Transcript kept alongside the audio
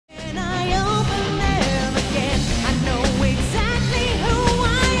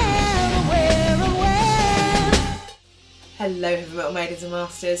Hello Heavy Metal Maidens and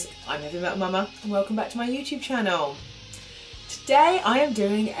Masters, I'm Heavy Metal Momma and welcome back to my YouTube channel. Today I am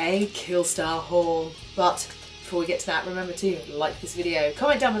doing a Killstar haul, but before we get to that, remember to like this video,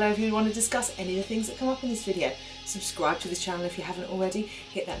 comment down below if you want to discuss any of the things that come up in this video, subscribe to this channel if you haven't already,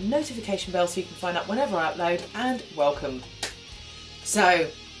 hit that notification bell so you can find out whenever I upload, and welcome. So,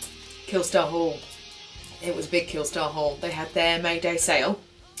 Killstar haul. It was a big Killstar haul. They had their May Day sale.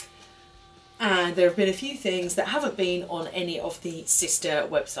 And there have been a few things that haven't been on any of the sister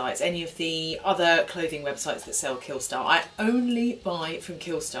websites, any of the other clothing websites that sell Killstar. I only buy from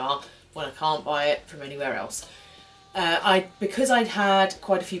Killstar when I can't buy it from anywhere else. Because I'd had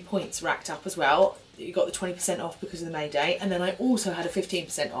quite a few points racked up as well, you got the 20% off because of the May Day, and then I also had a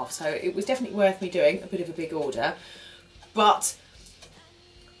 15% off, so it was definitely worth me doing a bit of a big order. But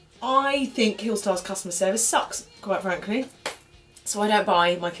I think Killstar's customer service sucks, quite frankly. So I don't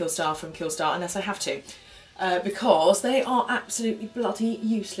buy my Killstar from Killstar unless I have to, because they are absolutely bloody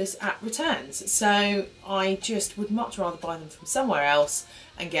useless at returns. So I just would much rather buy them from somewhere else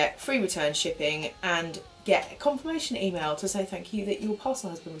and get free return shipping and get a confirmation email to say thank you that your parcel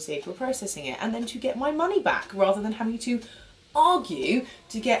has been received, we're processing it, and then to get my money back rather than having to argue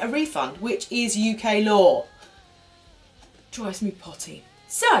to get a refund, which is UK law. Drives me potty.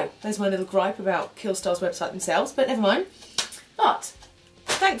 So there's my little gripe about Killstar's website themselves, but never mind. But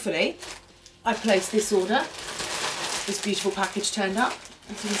thankfully I placed this order. This beautiful package turned up,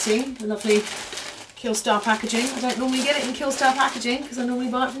 as you can see, the lovely Killstar packaging. I don't normally get it in Killstar packaging because I normally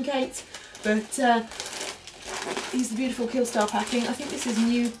buy it from Kates, but here's the beautiful Killstar packing. I think this is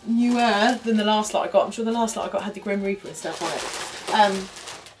newer than the last lot I got. I'm sure the last lot I got had the Grim Reaper and stuff on it.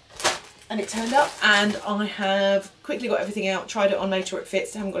 And it turned up, and I have quickly got everything out, tried it on, made sure it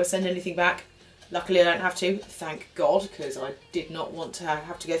fits. I haven't got to send anything back. Luckily I don't have to, thank God, because I did not want to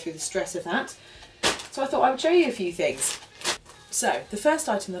have to go through the stress of that. So I thought I would show you a few things. So the first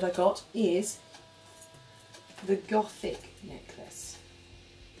item that I got is the Gothik necklace.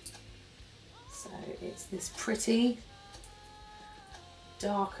 So it's this pretty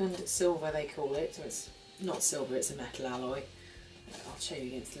darkened silver, they call it. So it's not silver, it's a metal alloy. I'll show you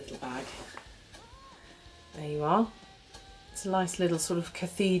against the little bag. There you are. It's a nice little sort of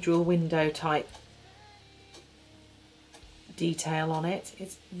cathedral window type detail on it.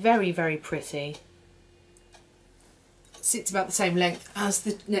 It's very, very pretty. It sits about the same length as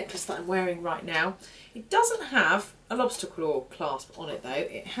the necklace that I'm wearing right now. It doesn't have a lobster claw clasp on it though.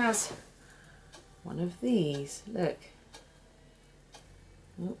 It has one of these. Look.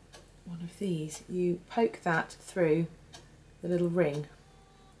 Oh, one of these. You poke that through the little ring,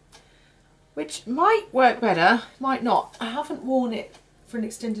 which might work better, might not. I haven't worn it for an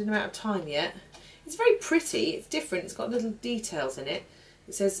extended amount of time yet. It's very pretty, it's different, it's got little details in it.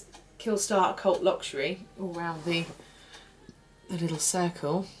 It says Killstar Occult Luxury all around the little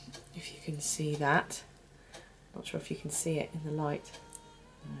circle, if you can see that. Not sure if you can see it in the light.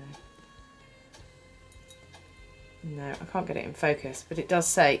 No, I can't get it in focus, but it does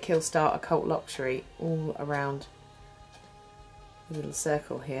say Killstar Occult Luxury all around the little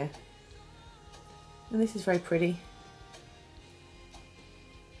circle here. And this is very pretty.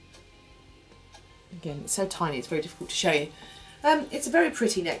 Again, it's so tiny, it's very difficult to show you. It's a very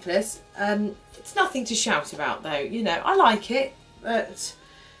pretty necklace. It's nothing to shout about though, you know, I like it, but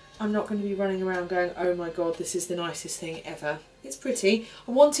I'm not going to be running around going, oh my god, this is the nicest thing ever. It's pretty.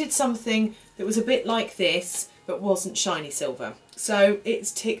 I wanted something that was a bit like this, but wasn't shiny silver. So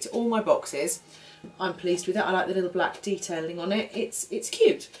it's ticked all my boxes. I'm pleased with it. I like the little black detailing on it. It's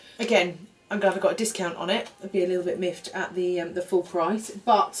cute. Again, I'm glad I got a discount on it. I'd be a little bit miffed at the full price,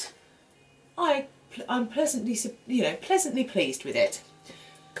 but I'm pleasantly pleased with it.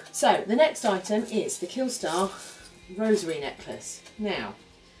 So the next item is the Killstar Rosary necklace. Now,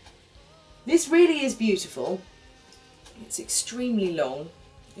 this really is beautiful. It's extremely long.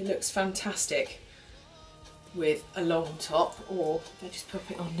 It looks fantastic with a long top, or if I just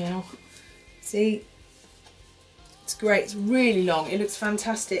pop it on now. See? It's great, it's really long. It looks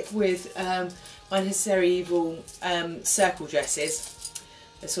fantastic with my Necessary Evil circle dresses.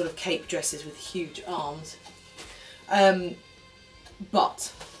 They're sort of cape dresses with huge arms.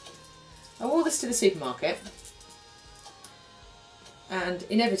 But I wore this to the supermarket, and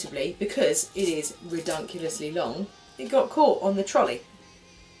inevitably, because it is redunculously long, it got caught on the trolley.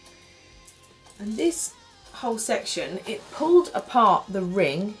 And this whole section, it pulled apart the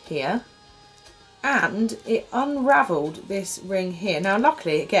ring here, and it unravelled this ring here. Now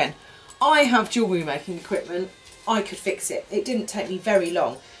luckily, again, I have jewellery making equipment, I could fix it. It didn't take me very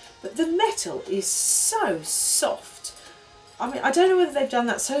long, but the metal is so soft. I mean, I don't know whether they've done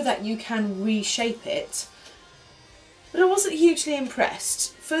that so that you can reshape it, but I wasn't hugely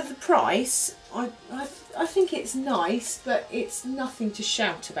impressed. For the price, I think it's nice, but it's nothing to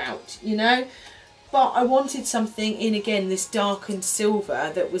shout about, you know. But I wanted something in, again, this darkened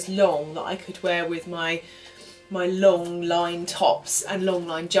silver that was long, that I could wear with my long line tops and long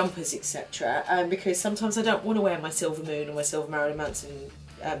line jumpers, etc. Because sometimes I don't want to wear my silver moon or my silver Marilyn Manson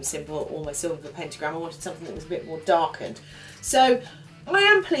symbol or my silver pentagram. I wanted something that was a bit more darkened. So I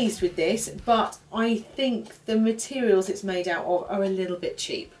am pleased with this, but I think the materials it's made out of are a little bit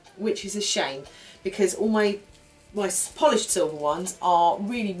cheap, which is a shame, because all my polished silver ones are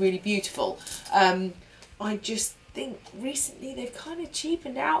really, really beautiful. I just think recently they've kind of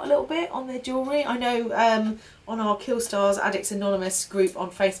cheapened out a little bit on their jewellery. I know on our Killstars Addicts Anonymous group on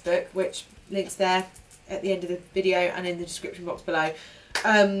Facebook, which links there at the end of the video and in the description box below,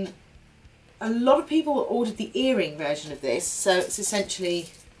 a lot of people ordered the earring version of this. So it's essentially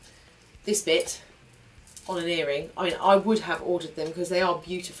this bit on an earring. I mean, I would have ordered them because they are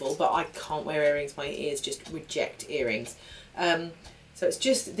beautiful, but I can't wear earrings. My ears just reject earrings. So it's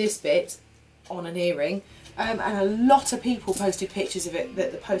just this bit on an earring. And a lot of people posted pictures of it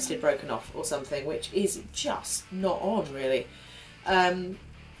that the post had broken off or something, which is just not on, really.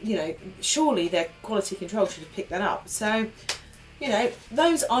 You know, surely their quality control should have picked that up. So, you know,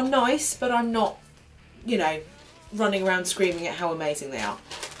 those are nice, but I'm not, you know, running around screaming at how amazing they are.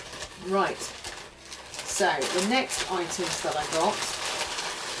 Right. So the next items that I got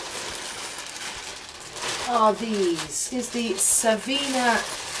are these. This is the Savina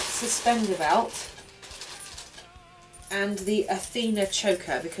suspender belt and the Athena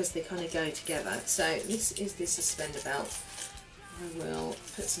choker, because they kind of go together. So this is the suspender belt. I will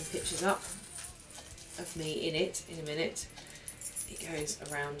put some pictures up of me in it in a minute. It goes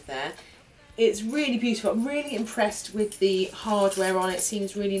around there. It's really beautiful. I'm really impressed with the hardware on it. It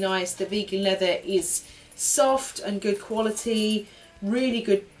seems really nice. The vegan leather is soft and good quality. Really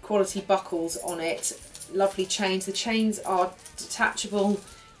good quality buckles on it. Lovely chains. The chains are detachable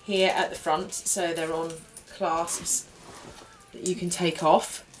here at the front, so they're on clasps that you can take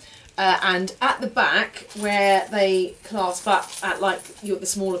off, and at the back where they clasp up at like the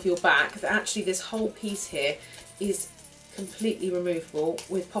small of your back, that actually this whole piece here is completely removable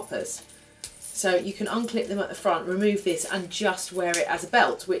with poppers. So you can unclip them at the front, remove this and just wear it as a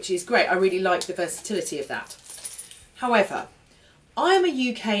belt, which is great. I really like the versatility of that. However, I'm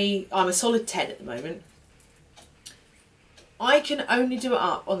a solid 10 at the moment. I can only do it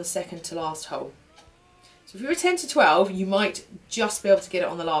up on the second to last hole. So if you're a 10 to 12, you might just be able to get it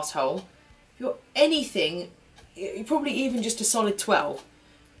on the last hole. If you're anything, you're probably even just a solid 12,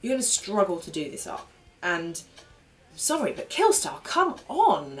 you're going to struggle to do this up. And I'm sorry, but Killstar, come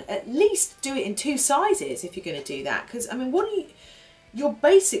on, at least do it in 2 sizes if you're going to do that. Because, I mean, you're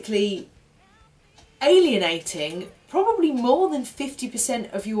basically alienating probably more than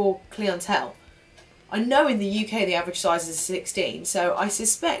 50% of your clientele. I know in the UK the average size is 16, so I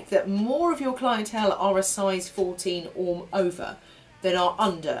suspect that more of your clientele are a size 14 or over than are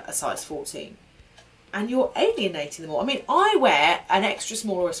under a size 14. And you're alienating them all. I mean, I wear an extra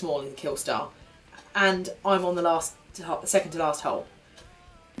small or a small in Killstar, and I'm on the second to last hole.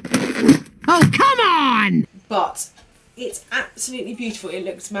 Oh, come on! But it's absolutely beautiful. It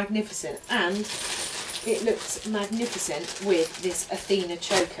looks magnificent, and it looks magnificent with this Athena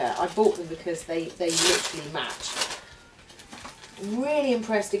choker. I bought them because they literally match. Really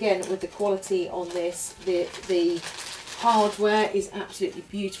impressed again with the quality on this. The hardware is absolutely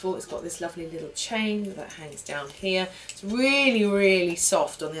beautiful. It's got this lovely little chain that hangs down here. It's really, really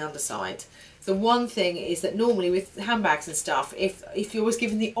soft on the underside. The one thing is that normally with handbags and stuff, if you was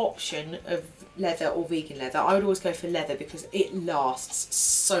given the option of leather or vegan leather, I would always go for leather because it lasts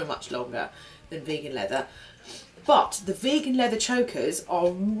so much longer than vegan leather. But the vegan leather chokers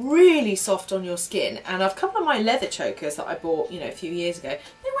are really soft on your skin, and a couple of my leather chokers that I bought, you know, a few years ago,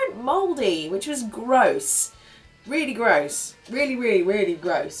 they went mouldy, which was gross. Really gross. Really, really, really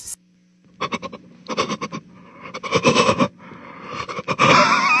gross.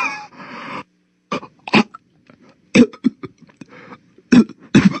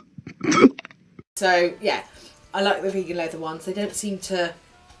 So yeah, I like the vegan leather ones. They don't seem to,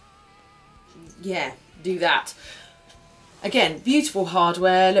 yeah, do that. Again, beautiful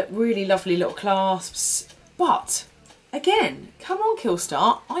hardware, look, really lovely little clasps. But again, come on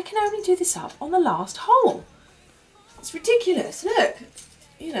Killstar, I can only do this up on the last hole. It's ridiculous. Look,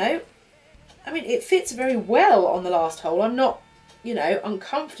 you know, I mean, it fits very well on the last hole. I'm not, you know,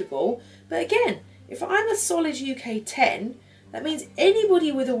 uncomfortable. But again, if I'm a solid UK 10, that means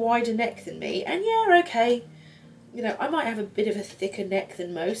anybody with a wider neck than me, and yeah, okay, you know, I might have a bit of a thicker neck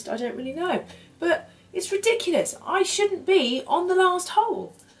than most, I don't really know. But It's ridiculous. I shouldn't be on the last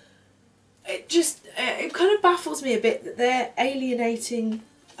hole. It kind of baffles me a bit that they're alienating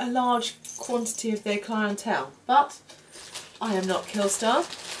a large quantity of their clientele. But I am not Killstar.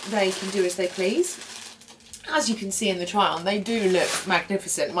 They can do as they please. As you can see in the try on, they do look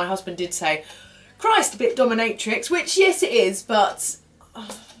magnificent. My husband did say, Christ, a bit dominatrix, which yes it is, but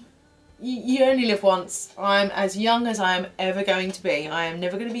you only live once. I'm as young as I am ever going to be. I am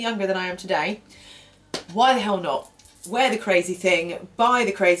never going to be younger than I am today. Why the hell not? Wear the crazy thing, buy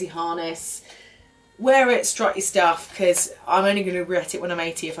the crazy harness, wear it, strut your stuff, because I'm only going to regret it when I'm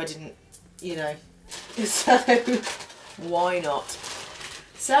 80 if I didn't, you know. So, why not?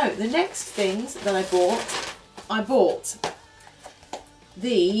 So, the next things that I bought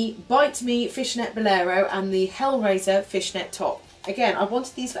the Bite Me Fishnet Bolero and the Hellrazor Fishnet Top. Again, I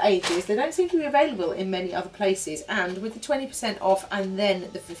wanted these for ages. They don't seem to be available in many other places, and with the 20% off and then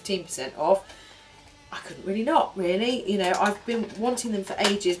the 15% off, I couldn't really not, really. You know, I've been wanting them for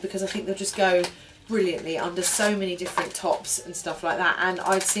ages because I think they'll just go brilliantly under so many different tops and stuff like that. And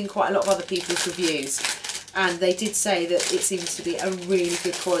I've seen quite a lot of other people's reviews, and they did say that it seems to be a really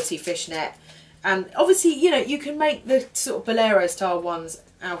good quality fishnet. And obviously, you know, you can make the sort of Bolero style ones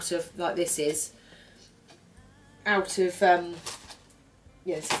out of, like this is, out of,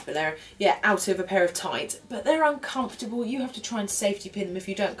 yeah, this is Bolero. Yeah, out of a pair of tights. But they're uncomfortable. You have to try and safety pin them if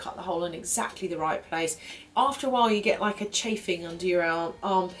you don't cut the hole in exactly the right place. After a while, you get like a chafing under your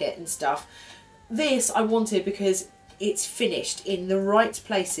armpit and stuff. This I wanted because it's finished in the right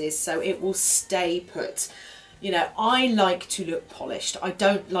places, so it will stay put. You know, I like to look polished. I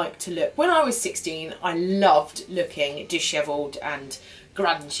don't like to look... When I was 16, I loved looking dishevelled and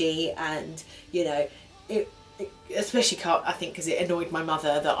grungy and, you know, especially I think because it annoyed my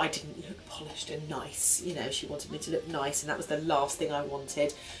mother that I didn't look polished and nice. You know, she wanted me to look nice, and that was the last thing I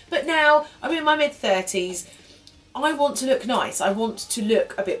wanted. But now I'm in my mid-30s. I want to look nice. I want to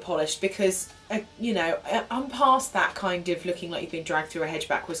look a bit polished because, you know, I'm past that kind of looking like you've been dragged through a hedge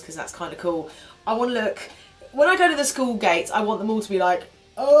backwards, because that's kind of cool. I want to look... When I go to the school gates, I want them all to be like,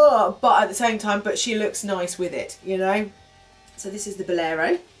 oh, but at the same time, but she looks nice with it, you know? So this is the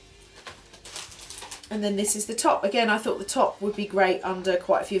Bolero. And then this is the top. Again, I thought the top would be great under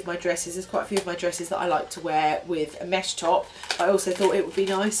quite a few of my dresses. There's quite a few of my dresses that I like to wear with a mesh top. I also thought it would be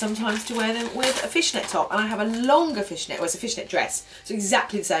nice sometimes to wear them with a fishnet top. And I have a longer fishnet, well, it's a fishnet dress. So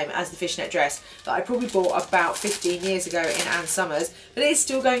exactly the same as the fishnet dress that I probably bought about 15 years ago in Ann Summers. But it is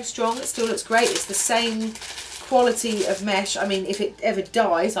still going strong. It still looks great. It's the same quality of mesh. I mean, if it ever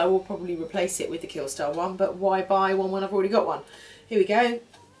dies, I will probably replace it with the Killstar one. But why buy one when I've already got one? Here we go.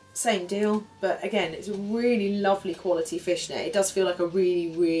 Same deal, but again, it's a really lovely quality fishnet. It does feel like a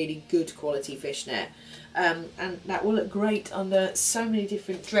really, really good quality fishnet. And that will look great under so many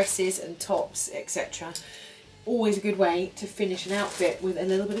different dresses and tops, etc. Always a good way to finish an outfit with a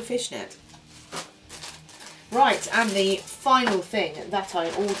little bit of fishnet. Right, and the final thing that I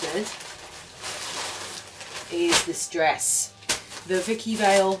ordered is this dress. The Vicky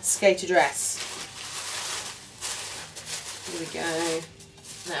Vale skater dress. Here we go.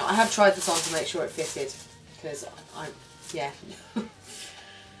 Now, I have tried this on to make sure it fitted, because yeah.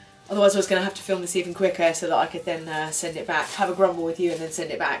 Otherwise I was going to have to film this even quicker so that I could then send it back, have a grumble with you and then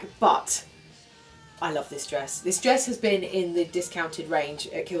send it back. But I love this dress. This dress has been in the discounted range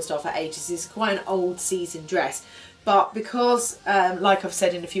at Killstar for ages. It's quite an old season dress. But because, like I've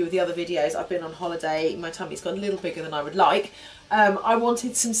said in a few of the other videos, I've been on holiday, my tummy's got a little bigger than I would like. I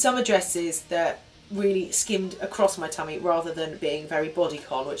wanted some summer dresses that really skimmed across my tummy rather than being very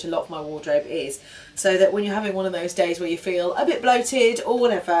bodycon, which a lot of my wardrobe is, so that when you're having one of those days where you feel a bit bloated or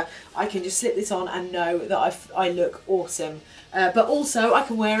whatever, I can just slip this on and know that I look awesome. But also I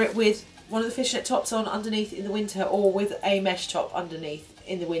can wear it with one of the fishnet tops on underneath in the winter, or with a mesh top underneath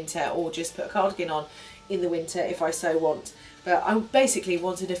in the winter, or just put a cardigan on in the winter if I so want. But I basically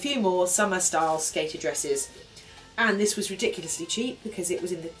wanted a few more summer style skater dresses. And this was ridiculously cheap because it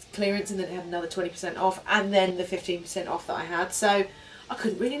was in the clearance, and then it had another 20% off, and then the 15% off that I had. So I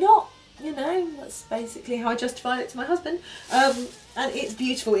couldn't really not, you know, that's basically how I justified it to my husband. And it's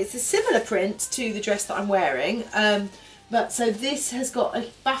beautiful. It's a similar print to the dress that I'm wearing. But so this has got a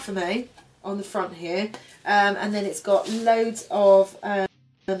baphomet on the front here. And then it's got loads of,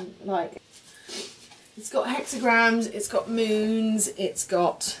 like, it's got hexagrams, it's got moons, it's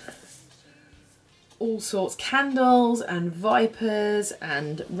got all sorts, candles and vipers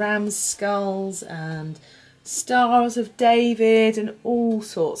and ram's skulls and stars of David and all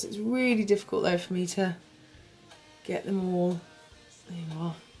sorts. It's really difficult though for me to get them all, there you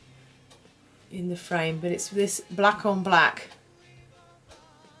are, in the frame, but it's this black on black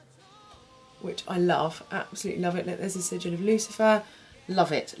which I love, absolutely love it. Look, there's a sigil of Lucifer.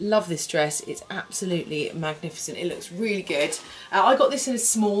 Love it, love this dress. It's absolutely magnificent. It looks really good. I got this in a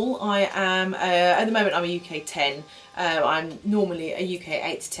small. I am, at the moment I'm a UK 10. I'm normally a UK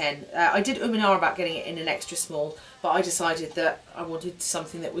 8 to 10. I did and ah about getting it in an extra small, but I decided that I wanted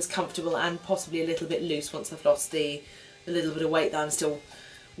something that was comfortable and possibly a little bit loose once I've lost the little bit of weight that I'm still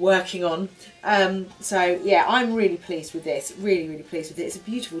working on. So yeah, I'm really pleased with this, really pleased with it. It's a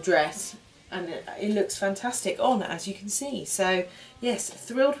beautiful dress and it looks fantastic on, as you can see. So yes,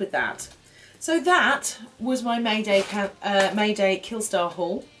 thrilled with that. So that was my Mayday Killstar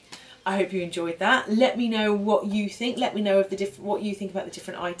haul. I hope you enjoyed that. Let me know what you think. Let me know of what you think about the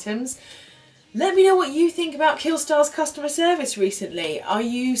different items. Let me know what you think about Killstar's customer service recently. Are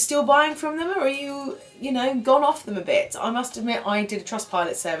you still buying from them, or are you, gone off them a bit? I must admit, I did a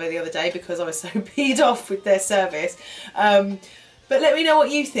Trustpilot survey the other day because I was so peed off with their service. But let me know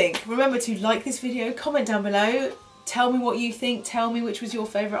what you think. Remember to like this video, comment down below, tell me what you think, tell me which was your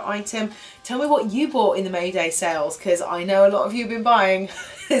favourite item, tell me what you bought in the Mayday sales, because I know a lot of you have been buying.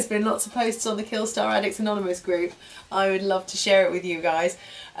 There's been lots of posts on the Killstar Addicts Anonymous group. I would love to share it with you guys.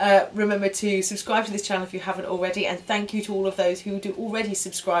 Remember to subscribe to this channel if you haven't already, and thank you to all of those who do already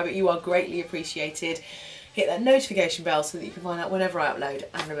subscribe. You are greatly appreciated. Hit that notification bell so that you can find out whenever I upload,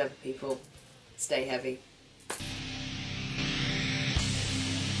 and remember people, stay heavy.